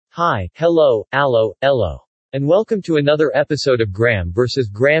Hi, hello, allo, ello. And welcome to another episode of Graham vs.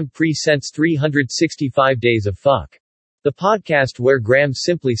 Graham Presents 365 Days of Phuck. The podcast where Graham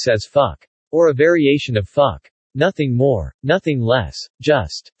simply says fuck. Or a variation of fuck. Nothing more, nothing less,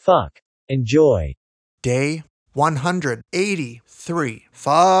 just fuck. Enjoy. Day 183.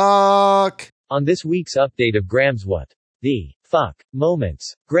 Fuck. On this week's update of Graham's What the Fuck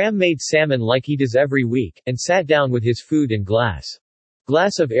moments, Graham made salmon like he does every week, and sat down with his food and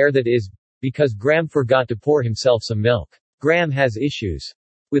glass of air that is, because Graham forgot to pour himself some milk. Graham has issues.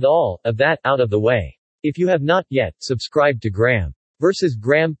 With all of that out of the way, if you have not yet subscribed to Graham vs.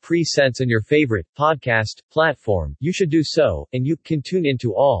 Graham Presents on your favorite podcast platform, you should do so, and you can tune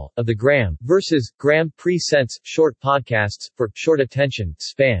into all of the Graham vs. Graham Presents short podcasts for short attention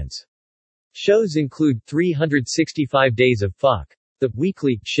spans. Shows include 365 Days of Fuck, The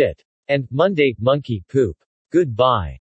Weekly Shit, and Monday Monkey Poop. Goodbye.